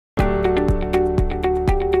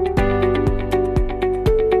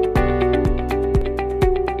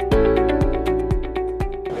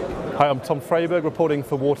I'm Tom Freyberg, reporting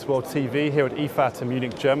for Waterworld TV here at IFAT in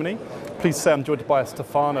Munich, Germany. Please say I'm joined by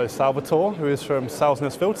Stefano Salvatore, who is from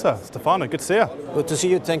Salsnes Filter. Stefano, good to see you. Good to see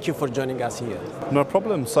you. Thank you for joining us here. No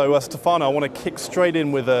problem. So, Stefano, I want to kick straight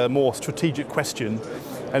in with a more strategic question,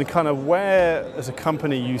 and kind of where, as a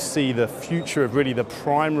company, you see the future of really the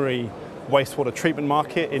primary wastewater treatment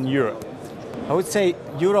market in Europe. I would say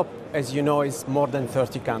Europe, as you know, is more than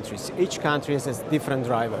 30 countries. Each country has a different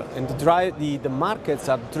driver, and the markets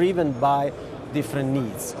are driven by different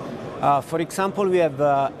needs. For example, we have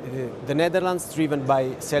the Netherlands driven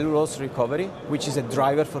by cellulose recovery, which is a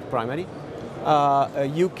driver for primary.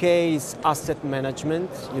 UK is asset management,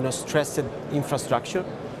 stressed infrastructure.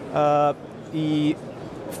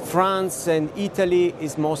 France and Italy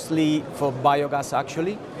is mostly for biogas,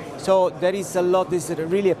 actually. So there is a lot, there's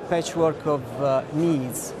really a patchwork of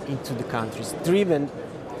needs into the countries,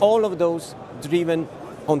 all of those driven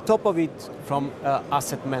on top of it from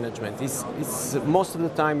asset management. It's most of the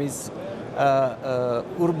time is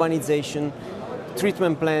urbanization,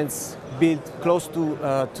 treatment plants built close to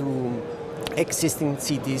existing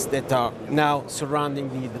cities that are now surrounding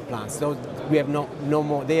the plants. So we have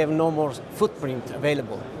they have no more footprint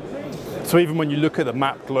available. So even when you look at the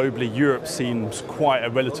map globally, Europe seems quite a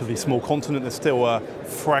relatively small continent. There's still a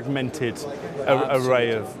fragmented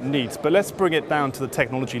array of needs. But let's bring it down to the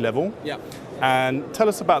technology level. Yeah. And tell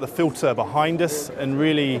us about the filter behind us and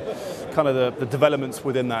really kind of the developments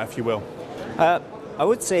within that, if you will. I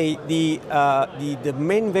would say the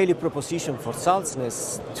main value proposition for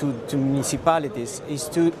Salsnes to municipalities is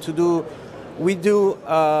we do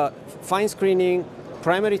fine screening,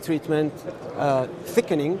 primary treatment,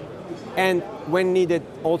 thickening, and when needed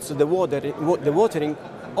also the watering,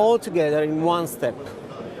 all together in one step.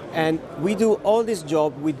 And we do all this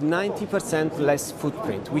job with 90% less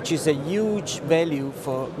footprint, which is a huge value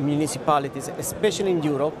for municipalities, especially in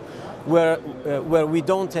Europe, where we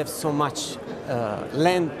don't have so much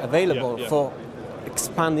land available for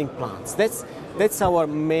expanding plants. That's our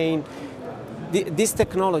main. This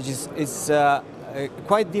technology is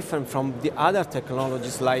quite different from the other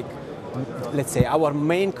technologies. Like, let's say, our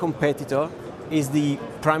main competitor is the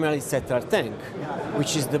primary settler tank,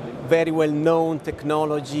 which is the very well-known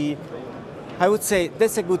technology. I would say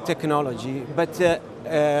that's a good technology, but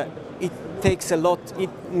it takes a lot. It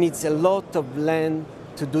needs a lot of land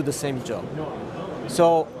to do the same job.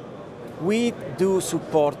 So we do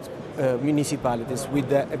support municipalities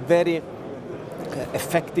with a very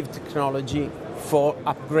effective technology for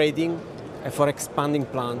upgrading and for expanding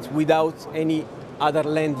plants without any other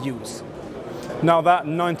land use. Now that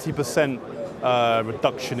 90%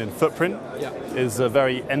 reduction in footprint is a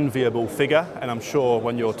very enviable figure, and I'm sure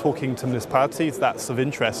when you're talking to municipalities that's of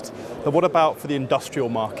interest. But what about for the industrial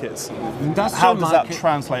markets? How does that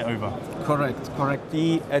translate over? Correct.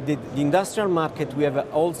 The industrial market, we have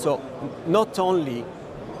also not only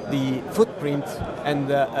the footprint and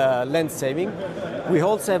land saving, we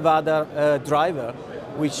also have other driver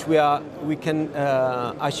which we can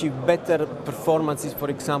achieve better performances, for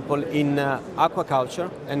example, in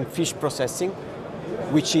aquaculture and fish processing,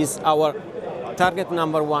 which is our target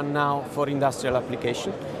number one now for industrial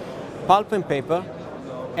application, pulp and paper,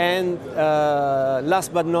 and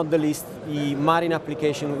last but not the least, the marine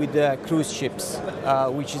application with the cruise ships,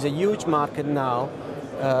 which is a huge market now.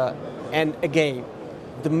 And again,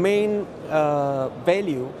 the main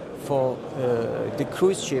value for the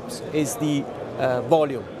cruise ships is the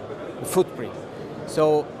volume, footprint.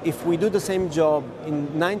 So if we do the same job in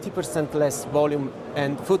 90% less volume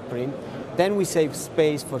and footprint, then we save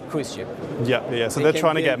space for cruise ship. Yeah. So they're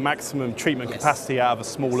trying to get maximum treatment capacity out of a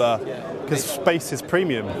smaller, because space is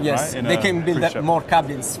premium. Yes, right, they can build more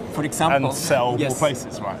cabins, for example. And sell more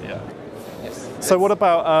places, right? Yeah. Yes. So what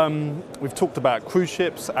about, we've talked about cruise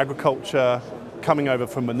ships, agriculture, coming over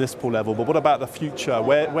from municipal level, but what about the future?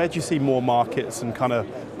 Where do you see more markets and kind of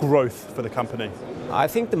growth for the company? I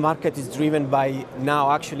think the market is driven by, now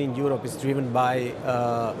actually in Europe, is driven by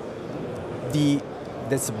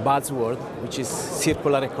that's a buzzword, which is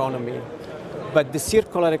circular economy. But the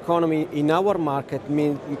circular economy in our market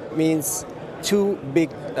means two big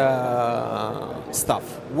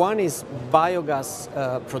stuff. One is biogas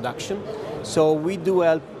production. So we do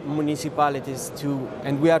help municipalities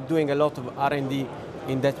and we are doing a lot of R&D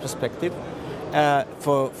in that perspective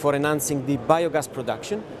for enhancing the biogas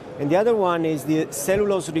production. And the other one is the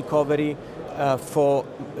cellulose recovery for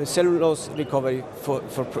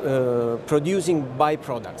producing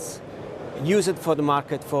byproducts. use it for the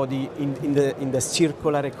market for in the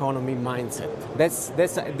circular economy mindset.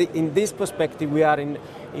 In this perspective we are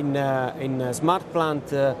in a smart plant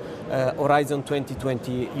Horizon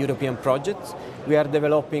 2020 European project. We are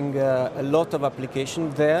developing a lot of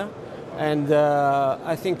applications there, and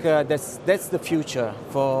I think that's the future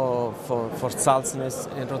for Salsnes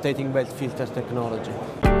and rotating belt filter technology.